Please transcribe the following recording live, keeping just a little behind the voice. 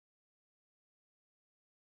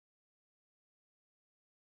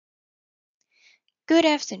Good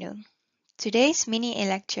afternoon. Today's mini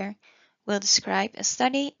lecture will describe a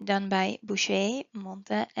study done by Boucher,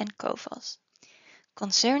 Monte and Kovals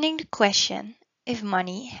concerning the question if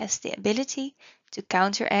money has the ability to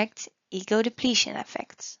counteract ego depletion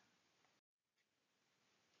effects.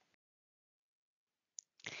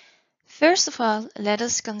 First of all, let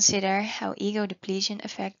us consider how ego depletion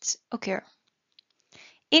effects occur.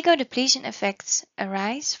 Ego depletion effects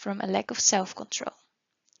arise from a lack of self-control.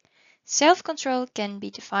 Self-control can be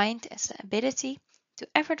defined as the ability to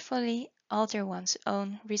effortfully alter one's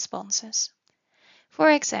own responses.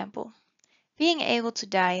 For example, being able to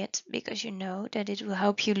diet because you know that it will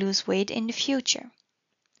help you lose weight in the future.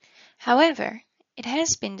 However, it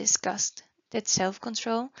has been discussed that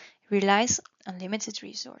self-control relies on limited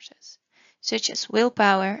resources, such as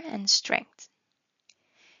willpower and strength.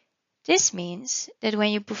 This means that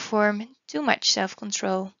when you perform too much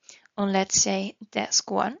self-control on, let's say,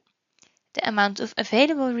 task 1, the amount of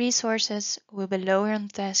available resources will be lower on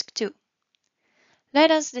task 2. Let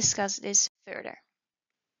us discuss this further.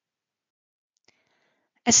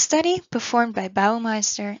 A study performed by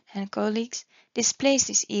Baumeister and colleagues displays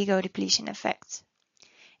this ego depletion effect.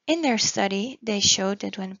 In their study, they showed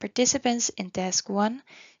that when participants in task 1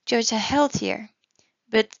 chose a healthier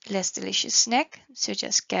but less delicious snack, such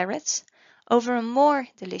as carrots, over a more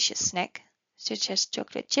delicious snack, such as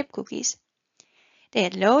chocolate chip cookies, they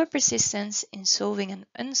had lower persistence in solving an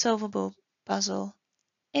unsolvable puzzle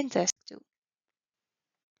in task 2.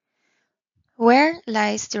 Where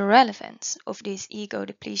lies the relevance of these ego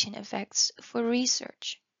depletion effects for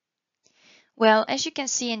research? Well, as you can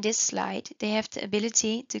see in this slide, they have the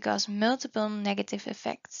ability to cause multiple negative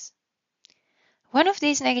effects. One of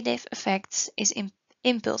these negative effects is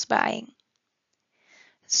impulse buying,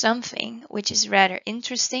 something which is rather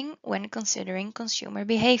interesting when considering consumer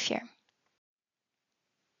behavior.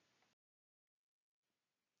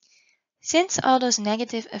 Since all those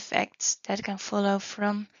negative effects that can follow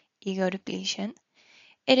from ego depletion,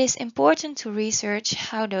 it is important to research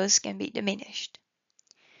how those can be diminished.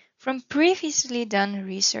 From previously done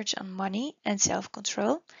research on money and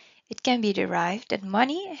self-control, it can be derived that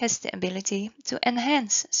money has the ability to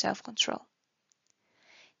enhance self-control.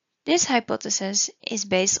 This hypothesis is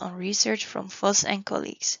based on research from Voss and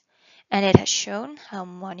colleagues, and it has shown how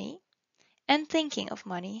money and thinking of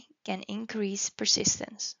money can increase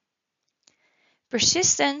persistence.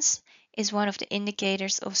 Persistence is one of the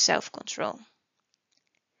indicators of self-control.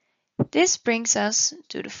 This brings us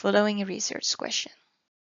to the following research question.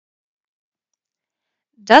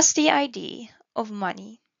 Does the idea of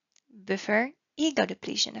money buffer ego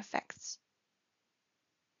depletion effects?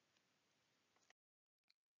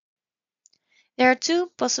 There are two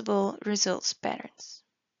possible results patterns.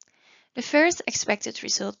 The first expected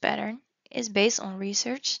result pattern is based on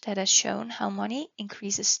research that has shown how money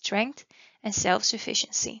increases strength and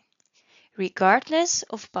self-sufficiency, regardless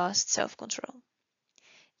of past self-control.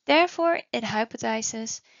 Therefore, it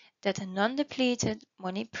hypothesizes that a non-depleted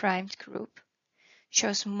money-primed group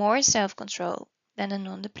shows more self-control than a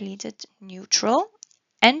non-depleted neutral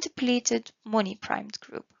and depleted money-primed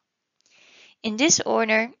group. In this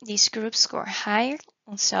order, these groups score higher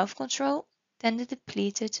on self-control than the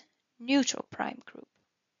depleted neutral prime group.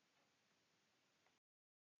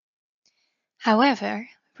 However,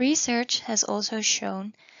 research has also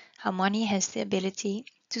shown how money has the ability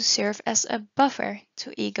to serve as a buffer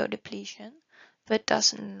to ego depletion, but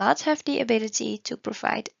does not have the ability to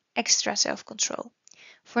provide extra self-control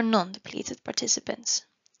for non-depleted participants.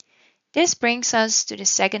 This brings us to the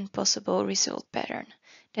second possible result pattern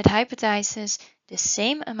that hypothesizes the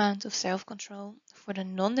same amount of self-control for the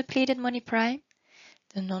non-depleted money prime,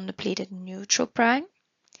 the non-depleted neutral prime,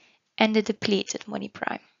 and the depleted money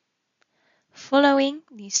prime. Following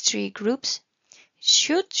these three groups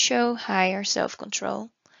should show higher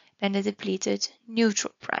self-control than the depleted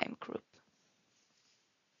neutral prime group.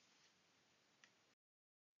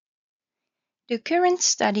 The current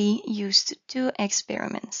study used two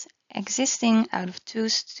experiments existing out of two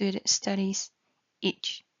studies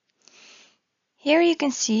each. Here you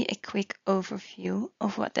can see a quick overview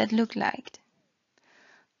of what that looked like.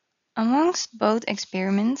 Amongst both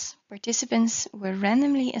experiments, participants were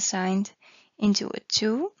randomly assigned into a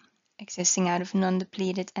 2, existing out of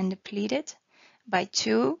non-depleted and depleted, by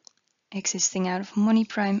 2, existing out of money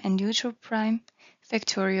prime and neutral prime,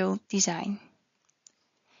 factorial design.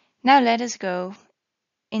 Now let us go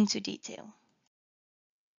into detail.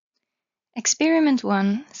 Experiment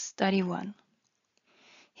 1, Study 1.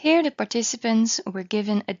 Here the participants were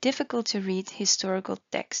given a difficult to read historical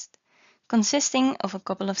text, consisting of a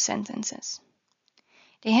couple of sentences.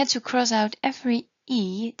 They had to cross out every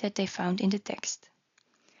E that they found in the text.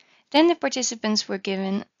 Then the participants were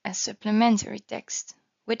given a supplementary text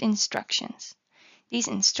with instructions. These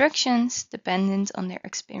instructions depended on their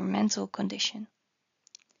experimental condition.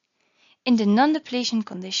 In the non-depletion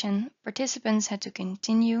condition, participants had to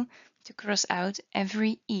continue to cross out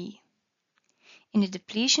every E. In the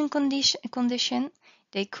depletion condition,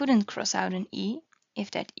 they couldn't cross out an E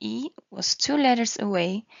if that E was 2 letters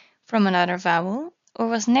away from another vowel or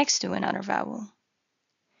was next to another vowel.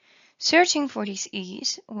 Searching for these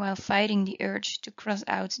E's while fighting the urge to cross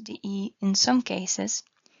out the E in some cases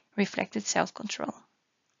reflected self-control.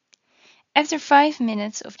 After 5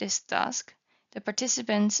 minutes of this task, the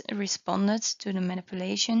participants responded to the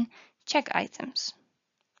manipulation check items,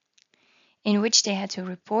 in which they had to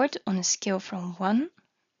report on a scale from 1,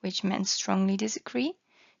 which meant strongly disagree,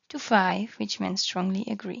 to 5, which meant strongly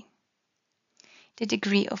agree. The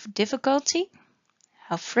degree of difficulty,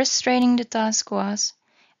 how frustrating the task was,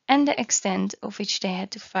 and the extent of which they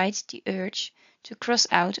had to fight the urge to cross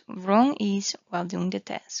out wrong E's while doing the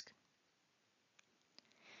task.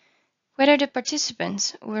 Whether the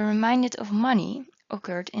participants were reminded of money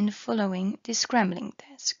occurred in the following descrambling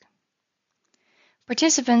task.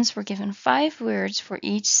 Participants were given 5 words for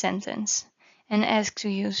each sentence and asked to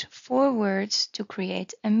use 4 words to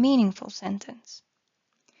create a meaningful sentence.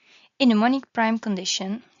 In the money prime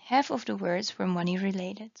condition, half of the words were money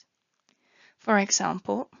related. For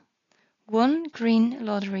example, won green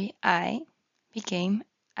lottery I became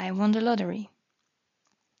I won the lottery.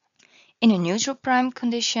 In a neutral prime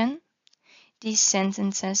condition, these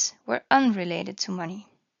sentences were unrelated to money.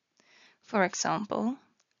 For example,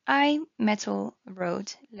 I metal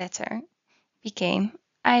wrote letter became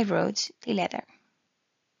I wrote the letter.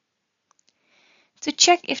 To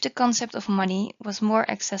check if the concept of money was more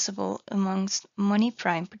accessible amongst money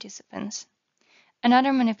prime participants,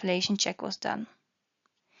 another manipulation check was done.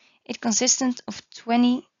 It consisted of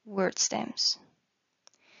 20 word stems.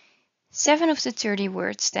 7 of the 30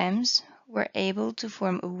 word stems were able to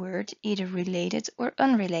form a word either related or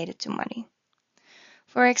unrelated to money.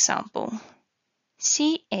 For example,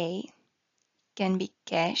 CA can be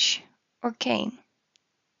cash or cane.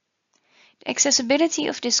 The accessibility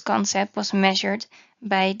of this concept was measured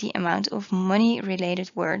by the amount of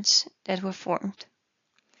money-related words that were formed.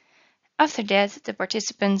 After that, the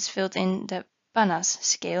participants filled in the PANAS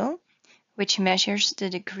scale, which measures the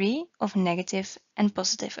degree of negative and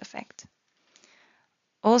positive effect.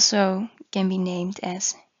 Also can be named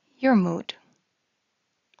as your mood.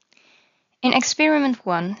 In Experiment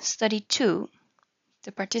 1, Study 2,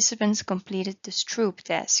 the participants completed the Stroop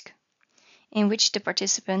task, in which the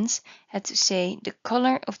participants had to say the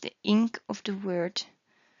color of the ink of the word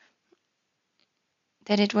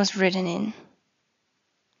that it was written in.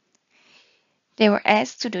 They were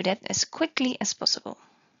asked to do that as quickly as possible.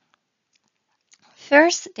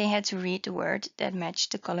 First, they had to read the word that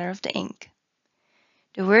matched the color of the ink,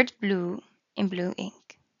 the word blue in blue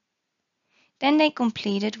ink. Then they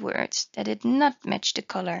completed words that did not match the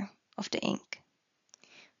color of the ink.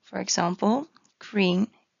 For example, green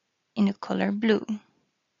in the color blue.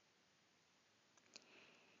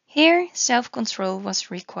 Here, self-control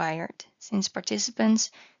was required, since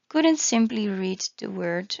participants couldn't simply read the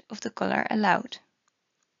word of the color aloud.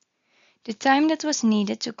 The time that was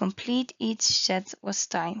needed to complete each set was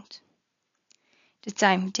timed. The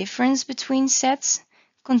time difference between sets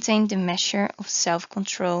contained the measure of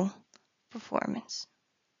self-control performance.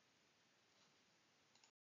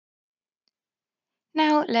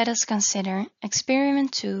 Now let us consider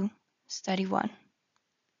Experiment 2, Study 1.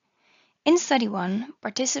 In Study 1,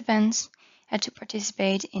 participants had to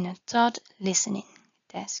participate in a thought listening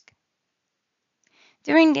task.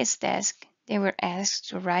 During this task, they were asked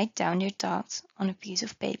to write down their thoughts on a piece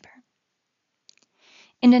of paper.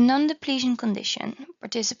 In the non-depletion condition,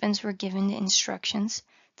 participants were given the instructions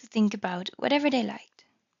to think about whatever they liked.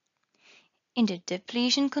 In the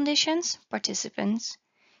depletion conditions, participants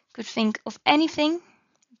could think of anything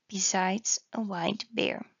besides a white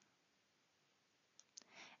bear.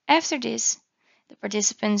 After this, the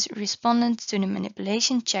participants responded to the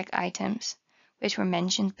manipulation check items, which were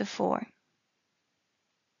mentioned before.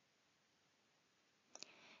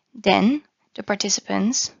 Then, the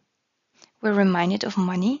participants were reminded of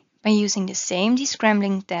money by using the same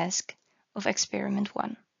descrambling task of Experiment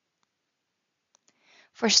 1.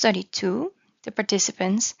 For Study 2, the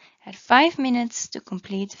participants had 5 minutes to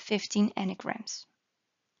complete 15 anagrams.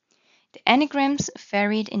 The anagrams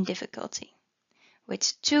varied in difficulty,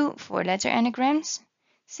 with 2 4-letter anagrams,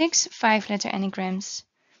 6 5-letter anagrams,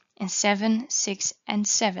 and 7, 6, and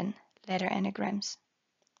 7-letter anagrams.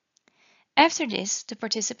 After this, the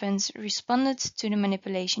participants responded to the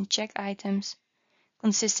manipulation check items,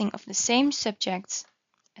 consisting of the same subjects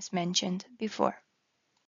as mentioned before.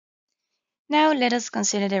 Now let us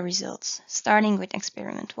consider the results, starting with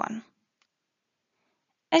experiment 1.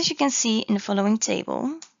 As you can see in the following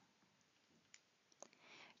table,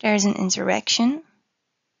 there is an interaction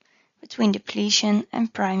between depletion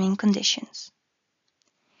and priming conditions.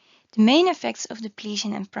 The main effects of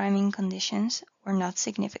depletion and priming conditions were not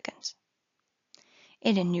significant.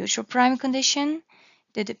 In the neutral prime condition,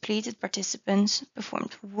 the depleted participants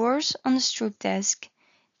performed worse on the Stroop test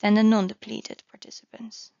than the non-depleted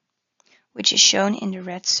participants, which is shown in the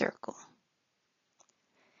red circle.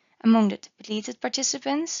 Among the depleted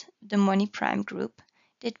participants, the money prime group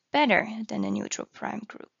did better than the neutral prime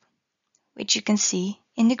group, which you can see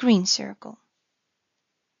in the green circle.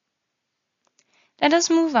 Let us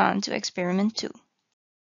move on to experiment 2.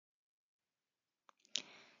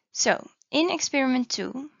 So, in experiment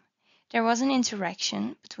 2, there was an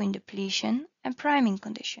interaction between depletion and priming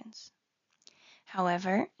conditions.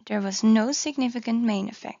 However, there was no significant main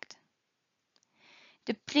effect.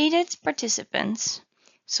 Depleted participants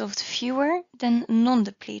solved fewer than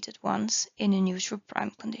non-depleted ones in the neutral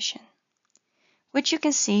prime condition, which you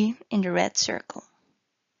can see in the red circle.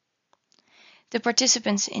 The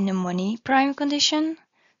participants in the money prime condition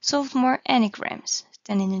solved more anagrams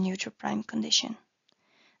than in the neutral prime condition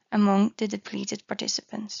among the depleted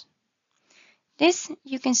participants. This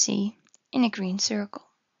you can see in a green circle.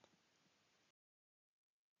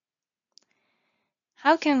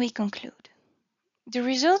 How can we conclude? The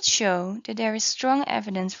results show that there is strong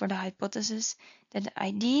evidence for the hypothesis that the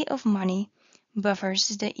idea of money buffers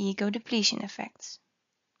the ego depletion effects.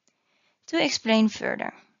 To explain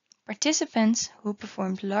further, participants who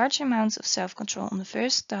performed large amounts of self-control on the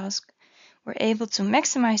first task were able to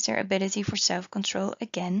maximize their ability for self-control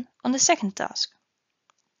again on the second task,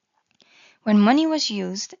 when money was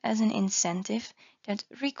used as an incentive that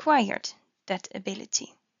required that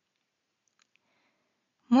ability.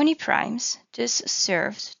 Money primes thus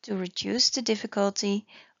served to reduce the difficulty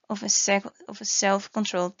of a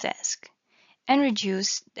self-controlled task and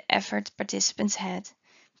reduce the effort participants had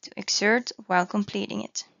to exert while completing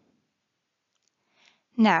it.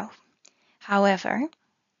 Now, however,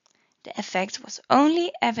 the effect was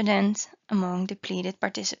only evident among depleted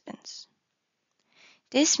participants.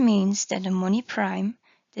 This means that the money prime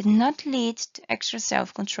did not lead to extra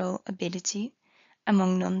self-control ability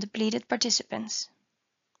among non-depleted participants.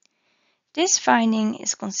 This finding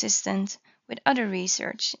is consistent with other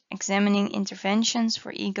research examining interventions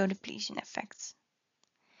for ego depletion effects.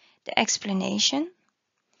 The explanation: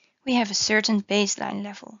 we have a certain baseline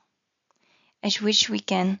level at which we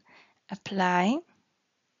can apply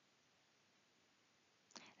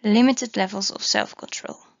limited levels of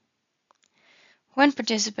self-control. When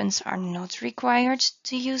participants are not required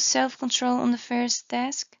to use self-control on the first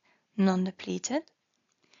task, non-depleted,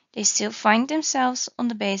 they still find themselves on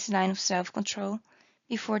the baseline of self-control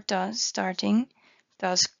before starting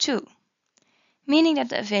task 2, meaning that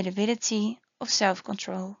the availability of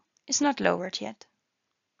self-control is not lowered yet.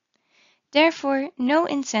 Therefore, no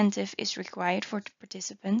incentive is required for the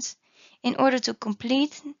participants in order to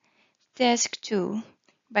complete task 2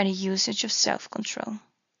 by the usage of self-control.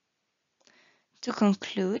 To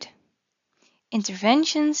conclude,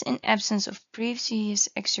 interventions in absence of previous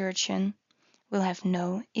exertion will have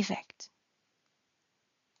no effect.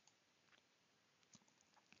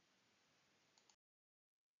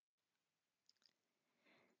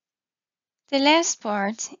 The last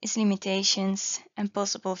part is limitations and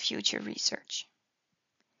possible future research.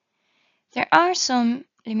 There are some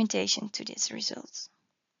limitations to these results.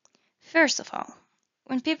 First of all,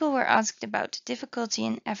 when people were asked about the difficulty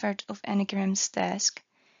and effort of anagram's task,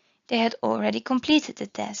 they had already completed the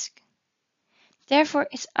task. Therefore,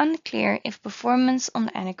 it's unclear if performance on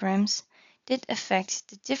the anagrams did affect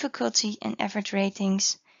the difficulty and effort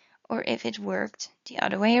ratings, or if it worked the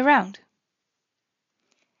other way around.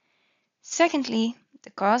 Secondly, the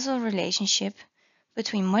causal relationship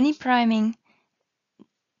between money priming,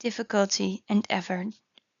 difficulty, and effort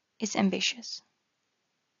is ambitious.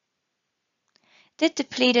 Did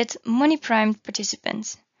depleted money-primed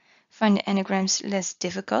participants find the anagrams less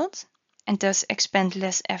difficult and thus expend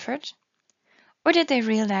less effort? Or did they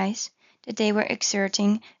realize that they were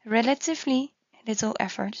exerting relatively little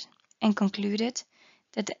effort and concluded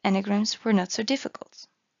that the anagrams were not so difficult?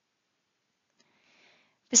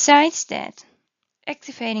 Besides that,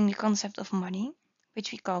 activating the concept of money,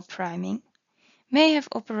 which we call priming, may have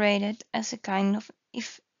operated as a kind of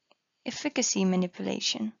efficacy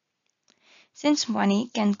manipulation, since money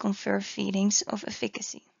can confer feelings of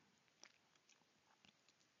efficacy.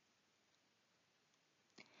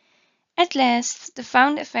 At last, the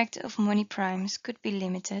found effect of money primes could be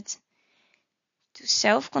limited to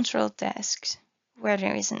self-controlled tasks, where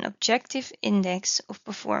there is an objective index of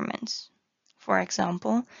performance, for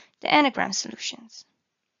example, the anagram solutions.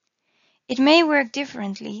 It may work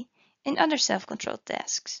differently in other self-controlled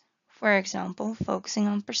tasks, for example, focusing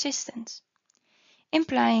on persistence,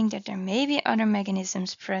 implying that there may be other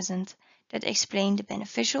mechanisms present that explain the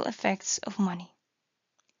beneficial effects of money.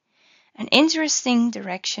 An interesting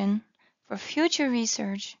direction for future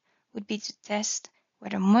research would be to test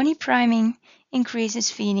whether money priming increases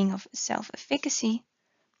feeling of self-efficacy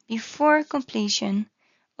before completion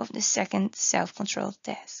of the second self-controlled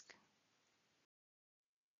task.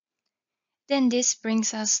 Then this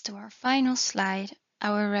brings us to our final slide,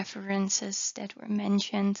 our references that were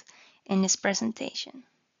mentioned in this presentation.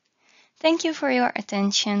 Thank you for your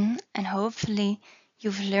attention, and hopefully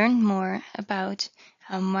you've learned more about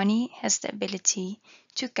how money has the ability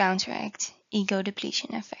to counteract ego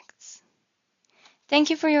depletion effects. Thank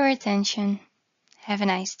you for your attention. Have a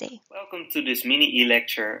nice day. Welcome to this mini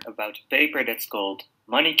e-lecture about a paper that's called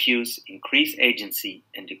Money Cues Increase Agency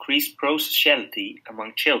and Decrease Prosociality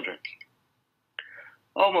Among Children.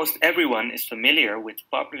 Almost everyone is familiar with the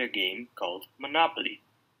popular game called Monopoly.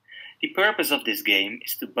 The purpose of this game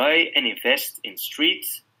is to buy and invest in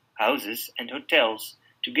streets, houses, and hotels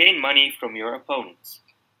to gain money from your opponents.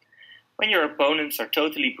 When your opponents are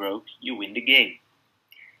totally broke, you win the game.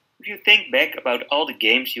 If you think back about all the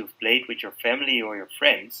games you've played with your family or your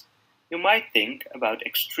friends, you might think about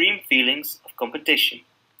extreme feelings of competition.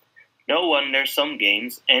 No wonder some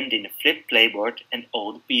games end in a flipped playboard and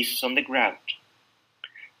all the pieces on the ground.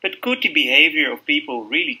 But could the behavior of people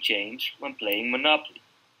really change when playing Monopoly?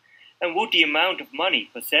 And would the amount of money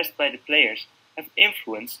possessed by the players have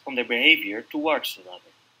influence on their behavior towards another?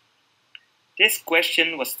 This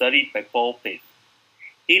question was studied by Paul Pitt.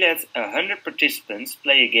 He let 100 participants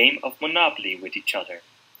play a game of Monopoly with each other.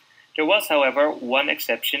 There was, however, one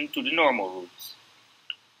exception to the normal rules.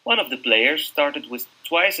 One of the players started with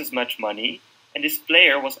twice as much money, and this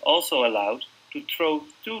player was also allowed to throw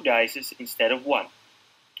 2 dice instead of 1,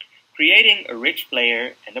 creating a rich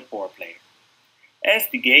player and a poor player. As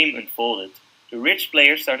the game unfolded, the rich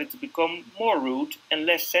player started to become more rude and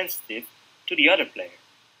less sensitive to the other player.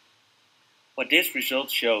 What this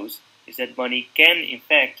result shows is that money can in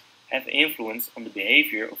fact have influence on the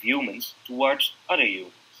behavior of humans towards other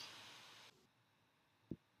humans.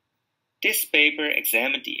 This paper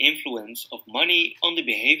examined the influence of money on the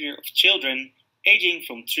behavior of children aging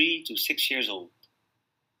from 3 to 6 years old.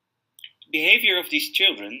 The behavior of these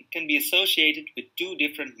children can be associated with 2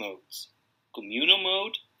 different modes, communal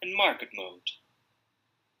mode and market mode.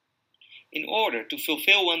 In order to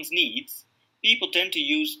fulfill one's needs, people tend to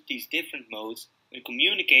use these different modes when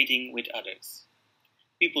communicating with others.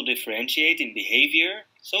 People differentiate in behavior,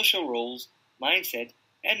 social roles, mindset,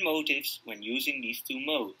 and motives when using these 2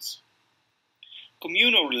 modes.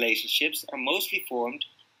 Communal relationships are mostly formed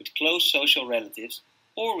with close social relatives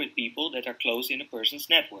or with people that are close in a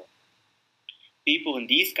person's network. People in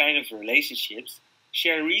these kind of relationships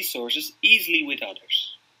share resources easily with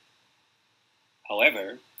others.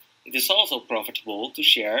 However, it is also profitable to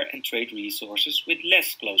share and trade resources with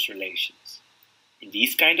less close relations. In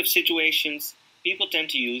these kind of situations, people tend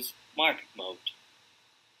to use market mode.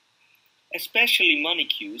 Especially money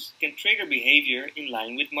cues can trigger behavior in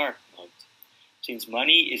line with market mode, since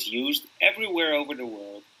money is used everywhere over the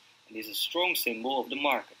world and is a strong symbol of the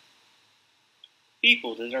market.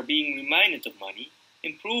 People that are being reminded of money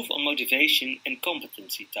improve on motivation and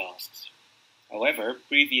competency tasks. However,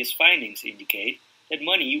 previous findings indicate that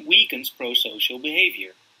money weakens pro-social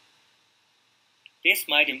behavior. This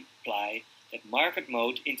might imply that market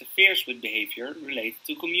mode interferes with behavior related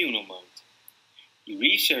to communal mode. The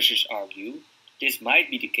researchers argue this might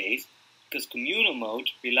be the case because communal mode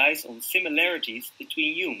relies on similarities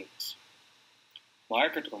between humans.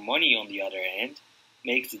 Market or money, on the other hand,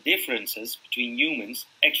 makes the differences between humans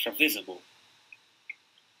extra visible.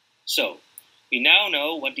 So, we now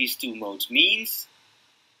know what these 2 modes means,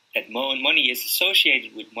 that money is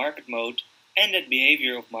associated with market mode, and that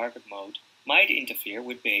behavior of market mode might interfere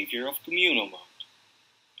with behavior of communal mode.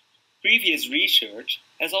 Previous research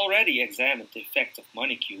has already examined the effect of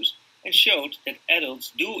money cues and showed that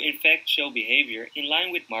adults do in fact show behavior in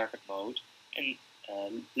line with market mode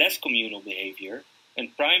and less communal behavior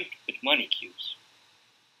when primed with money cues.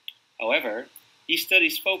 However, these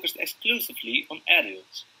studies focused exclusively on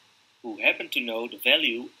adults, who happen to know the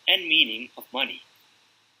value and meaning of money.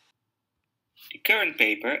 The current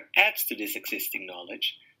paper adds to this existing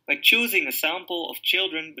knowledge by choosing a sample of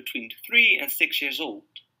children between 3 and 6 years old.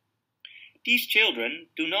 These children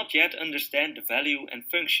do not yet understand the value and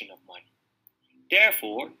function of money.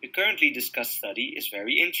 Therefore, the currently discussed study is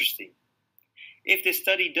very interesting. If this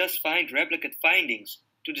study does find replicate findings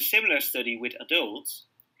to the similar study with adults,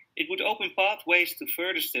 it would open pathways to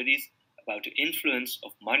further studies about the influence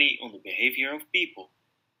of money on the behavior of people.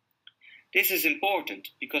 This is important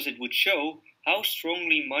because it would show how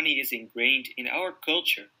strongly money is ingrained in our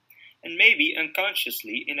culture and maybe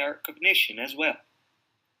unconsciously in our cognition as well.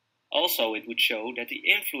 Also, it would show that the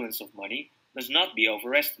influence of money must not be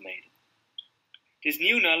overestimated. This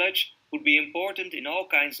new knowledge would be important in all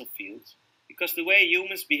kinds of fields because the way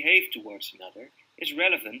humans behave towards another is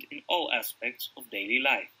relevant in all aspects of daily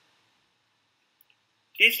life.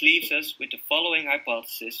 This leaves us with the following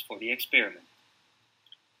hypothesis for the experiment.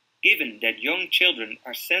 Given that young children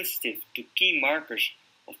are sensitive to key markers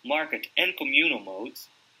of market and communal modes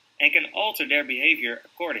and can alter their behavior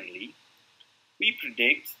accordingly, we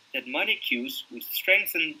predict that money cues would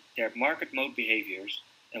strengthen their market mode behaviors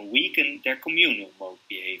and weaken their communal mode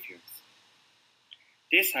behaviors.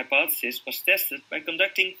 This hypothesis was tested by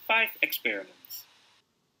conducting 5 experiments.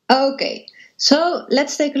 Okay, so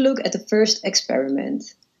let's take a look at the first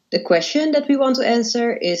experiment. The question that we want to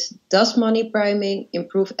answer is, does money priming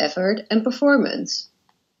improve effort and performance?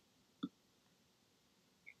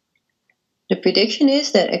 The prediction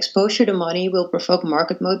is that exposure to money will provoke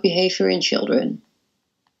market mode behavior in children.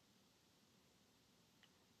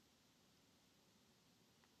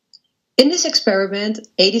 In this experiment,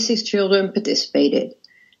 86 children participated.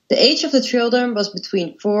 The age of the children was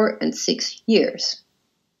between 4 and 6 years.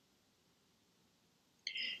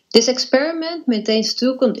 This experiment maintains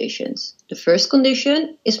 2 conditions. The first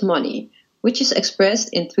condition is money, which is expressed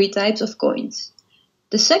in 3 types of coins.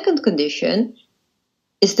 The second condition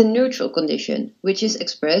is the neutral condition, which is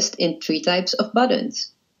expressed in 3 types of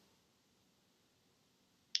buttons.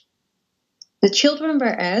 The children were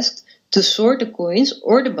asked to sort the coins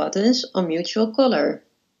or the buttons on mutual color.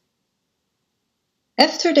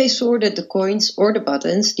 After they sorted the coins or the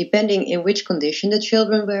buttons, depending in which condition the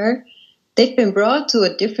children were, they've been brought to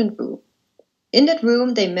a different room. In that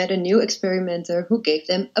room, they met a new experimenter who gave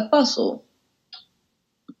them a puzzle.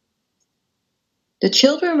 The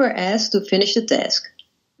children were asked to finish the task,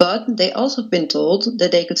 but they also been told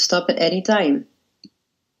that they could stop at any time.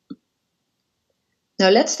 Now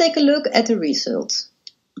let's take a look at the results.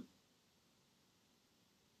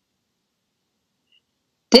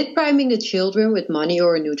 Did priming the children with money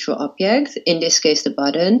or a neutral object, in this case the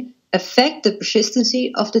button, affect the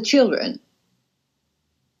persistency of the children?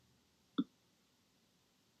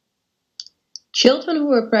 Children who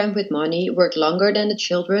were primed with money worked longer than the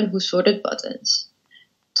children who sorted buttons.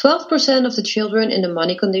 12% of the children in the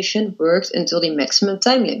money condition worked until the maximum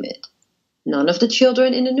time limit. None of the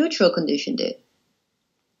children in the neutral condition did.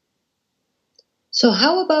 So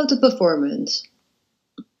how about the performance?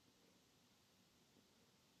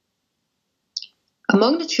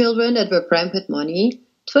 Among the children that were primed with money,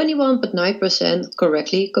 21.9%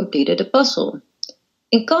 correctly completed the puzzle.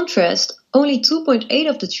 In contrast, only 2.8%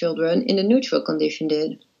 of the children in the neutral condition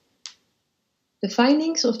did. The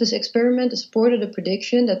findings of this experiment supported the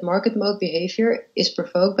prediction that market mode behavior is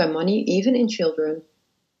provoked by money even in children.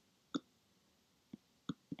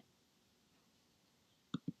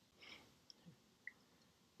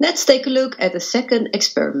 Let's take a look at the second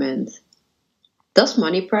experiment. Does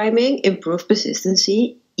money priming improve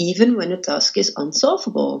persistency even when a task is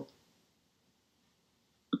unsolvable?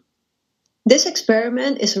 This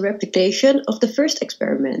experiment is a replication of the first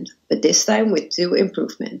experiment, but this time with 2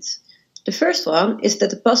 improvements. The first one is that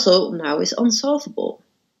the puzzle now is unsolvable.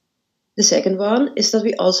 The second one is that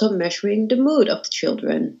we also measuring the mood of the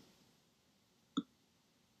children.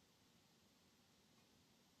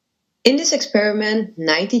 In this experiment,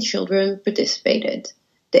 90 children participated.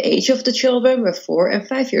 The age of the children were 4 and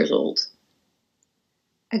 5 years old.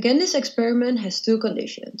 Again, this experiment has 2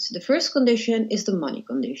 conditions. The first condition is the money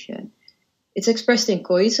condition. It's expressed in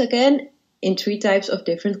coins again in 3 types of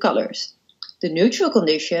different colors. The neutral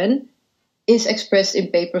condition is expressed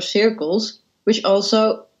in paper circles, which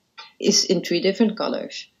also is in 3 different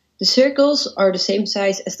colors. The circles are the same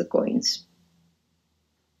size as the coins.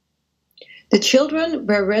 The children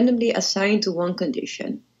were randomly assigned to one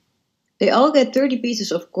condition. They all get 30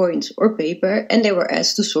 pieces of coins or paper and they were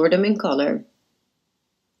asked to sort them in color.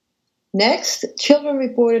 Next, children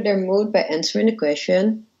reported their mood by answering the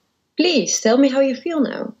question, "Please tell me how you feel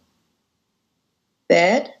now."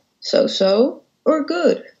 Bad, so-so, or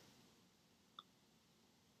good?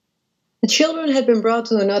 The children had been brought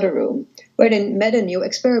to another room where they met a new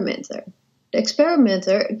experimenter. The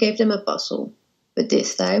experimenter gave them a puzzle, but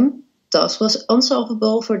this time thus was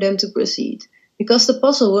unsolvable for them to proceed, because the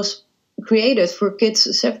puzzle was created for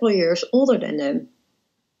kids several years older than them.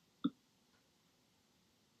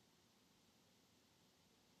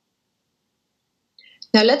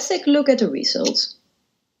 Now let's take a look at the results.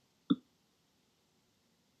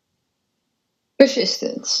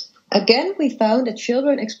 Persistence. Again, we found that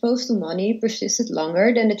children exposed to money persisted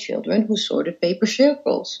longer than the children who sorted paper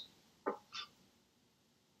circles.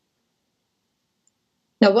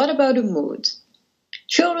 Now what about the mood?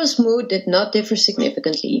 Children's mood did not differ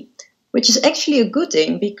significantly, which is actually a good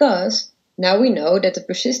thing because now we know that the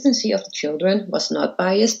persistency of the children was not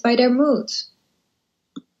biased by their moods.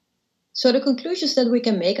 So the conclusions that we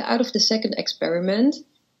can make out of the second experiment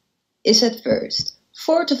is at first,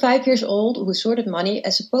 4 to 5 years old who sorted money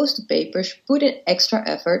as opposed to papers put in extra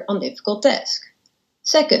effort on difficult tasks.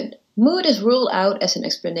 Second, mood is ruled out as an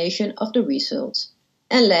explanation of the results.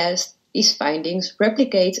 And last, these findings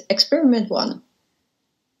replicate experiment 1.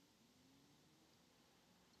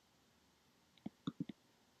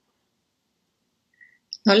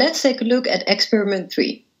 Now let's take a look at experiment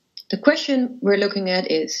 3. The question we're looking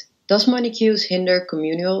at is, does money cues hinder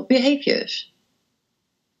communal behaviors?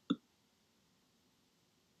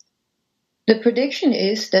 The prediction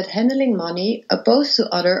is that handling money opposed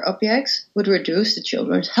to other objects would reduce the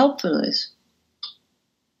children's helpfulness.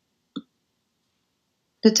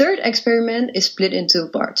 The third experiment is split in 2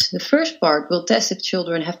 parts. The first part will test if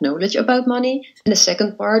children have knowledge about money, and the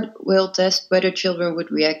second part will test whether children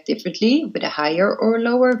would react differently with a higher or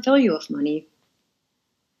lower value of money.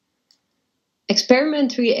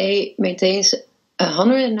 Experiment 3A maintains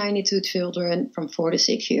 192 children from 4 to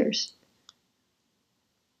 6 years.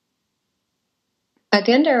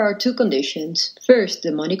 Again, there are 2 conditions. First,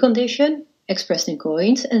 the money condition, expressed in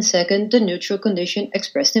coins, and second, the neutral condition,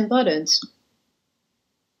 expressed in buttons.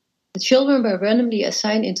 The children were randomly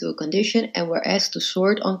assigned into a condition and were asked to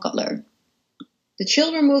sort on color. The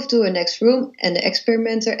children moved to a next room and the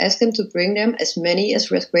experimenter asked them to bring them as many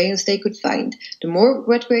as red crayons they could find. The more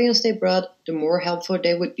red crayons they brought, the more helpful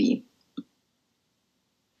they would be.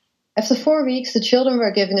 After 4 weeks, the children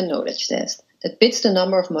were given a knowledge test that pits the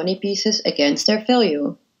number of money pieces against their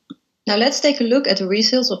value. Now let's take a look at the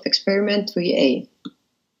results of experiment 3A.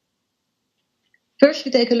 First,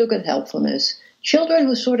 we take a look at helpfulness. Children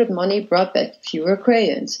who sorted money brought back fewer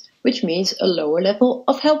crayons, which means a lower level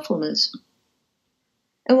of helpfulness.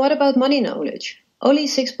 And what about money knowledge? Only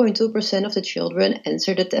 6.2% of the children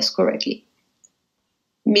answered the test correctly.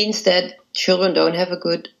 Means that children don't have a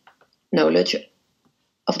good knowledge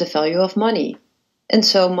of the value of money. And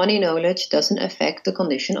so money knowledge doesn't affect the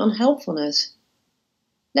condition on helpfulness.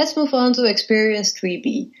 Let's move on to experience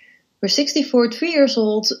 3B, where 64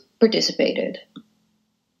 3-year-olds participated.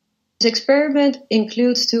 This experiment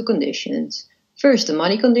includes 2 conditions. First, the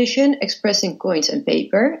money condition, expressed in coins and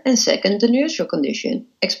paper, and second, the neutral condition,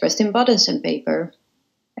 expressed in buttons and paper.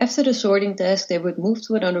 After the sorting task, they would move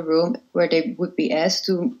to another room where they would be asked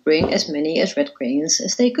to bring as many as red crayons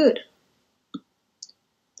as they could.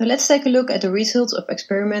 Now let's take a look at the results of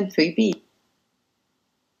experiment 3B.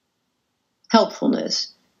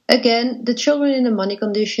 Helpfulness. Again, the children in the money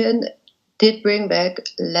condition did bring back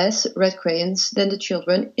less red crayons than the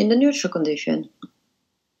children in the neutral condition.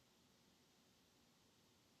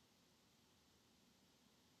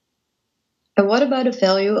 And what about the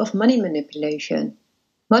value of money manipulation?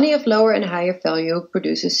 Money of lower and higher value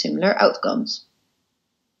produces similar outcomes.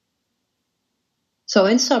 So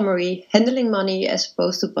in summary, handling money as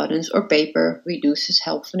opposed to buttons or paper reduces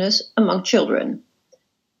helpfulness among children.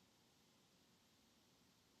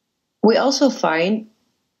 We also find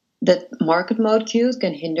that market mode cues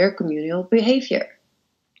can hinder communal behavior,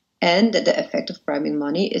 and that the effect of priming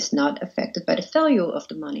money is not affected by the value of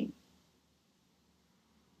the money.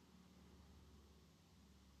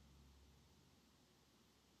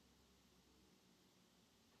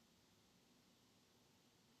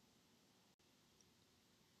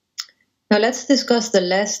 Now let's discuss the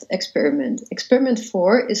last experiment. Experiment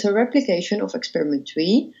 4 is a replication of experiment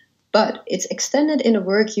 3, but it's extended in a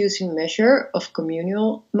work-using measure of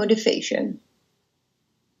communal motivation.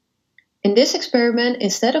 In this experiment,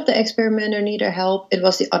 instead of the experimenter needing help, it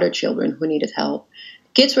was the other children who needed help.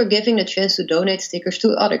 Kids were given a chance to donate stickers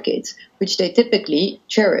to other kids, which they typically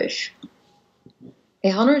cherish.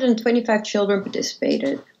 125 children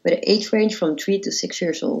participated, with an age range from 3 to 6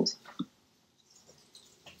 years old.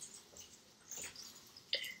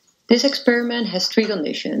 This experiment has 3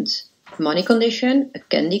 conditions: a money condition, a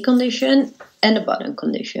candy condition, and a button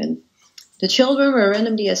condition. The children were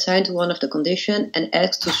randomly assigned to one of the conditions and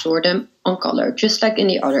asked to sort them on color, just like in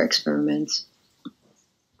the other experiments.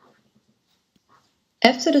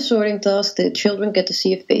 After the sorting task, the children get to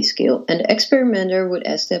see a face scale, and the experimenter would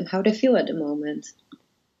ask them how they feel at the moment.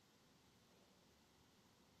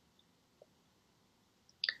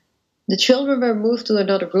 The children were moved to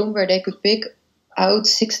another room where they could pick out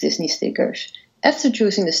 6 Disney stickers. After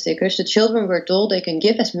choosing the stickers, the children were told they can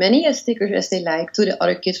give as many stickers as they like to the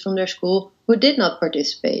other kids from their school who did not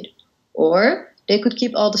participate, or they could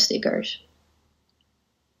keep all the stickers.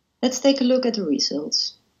 Let's take a look at the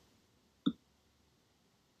results.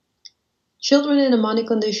 Children in the money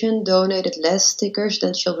condition donated less stickers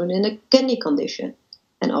than children in the candy condition,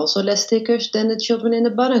 and also less stickers than the children in the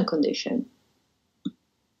button condition.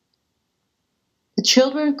 The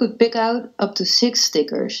children could pick out up to 6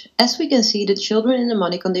 stickers. As we can see, the children in the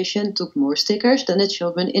money condition took more stickers than the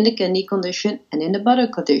children in the candy condition and in the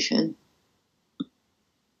button condition.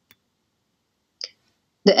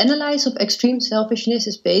 The analysis of extreme selfishness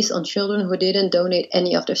is based on children who didn't donate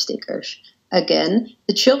any of their stickers. Again,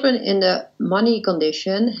 the children in the money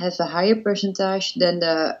condition have a higher percentage than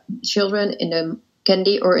the children in the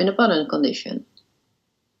candy or in the button condition.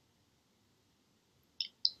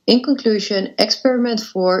 In conclusion, experiment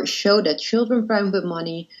 4 showed that children primed with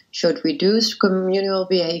money showed reduced communal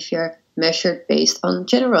behavior measured based on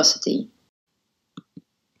generosity.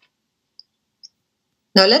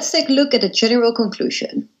 Now let's take a look at the general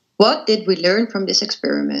conclusion. What did we learn from this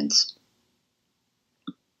experiment?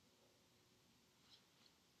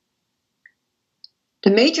 The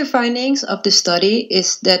major findings of the study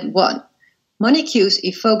is that 1. Money cues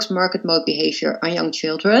evokes market mode behavior on young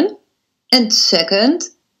children, and 2nd,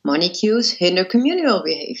 money cues hinder communal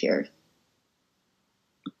behavior.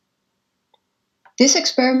 This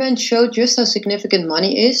experiment showed just how significant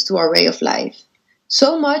money is to our way of life.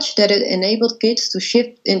 So much that it enabled kids to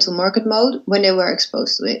shift into market mode when they were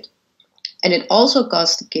exposed to it. And it also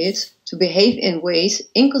caused the kids to behave in ways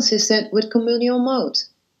inconsistent with communal mode.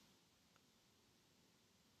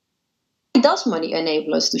 Why does money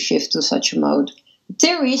enable us to shift to such a mode? The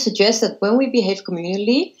theory suggests that when we behave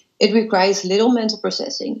communally, it requires little mental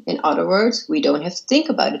processing. In other words, we don't have to think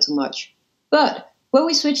about it too much. But when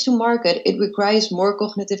we switch to market, it requires more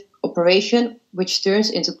cognitive operation, which turns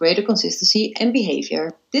into greater consistency and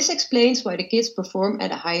behavior. This explains why the kids perform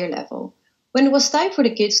at a higher level. When it was time for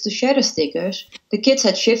the kids to share the stickers, the kids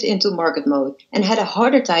had shifted into market mode and had a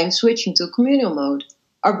harder time switching to communal mode.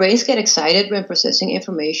 Our brains get excited when processing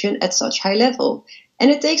information at such high level,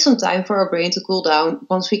 and it takes some time for our brain to cool down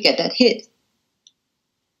once we get that hit.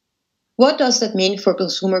 What does that mean for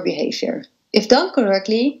consumer behavior? If done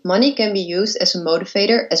correctly, money can be used as a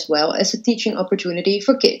motivator as well as a teaching opportunity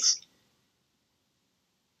for kids.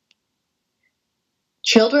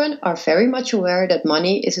 Children are very much aware that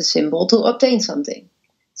money is a symbol to obtain something.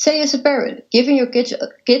 Say as a parent, giving your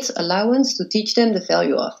kids allowance to teach them the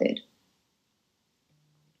value of it.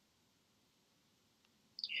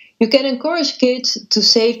 You can encourage kids to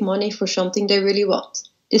save money for something they really want.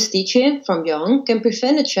 This teaching from young can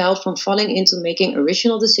prevent a child from falling into making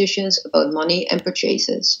original decisions about money and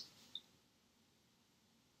purchases.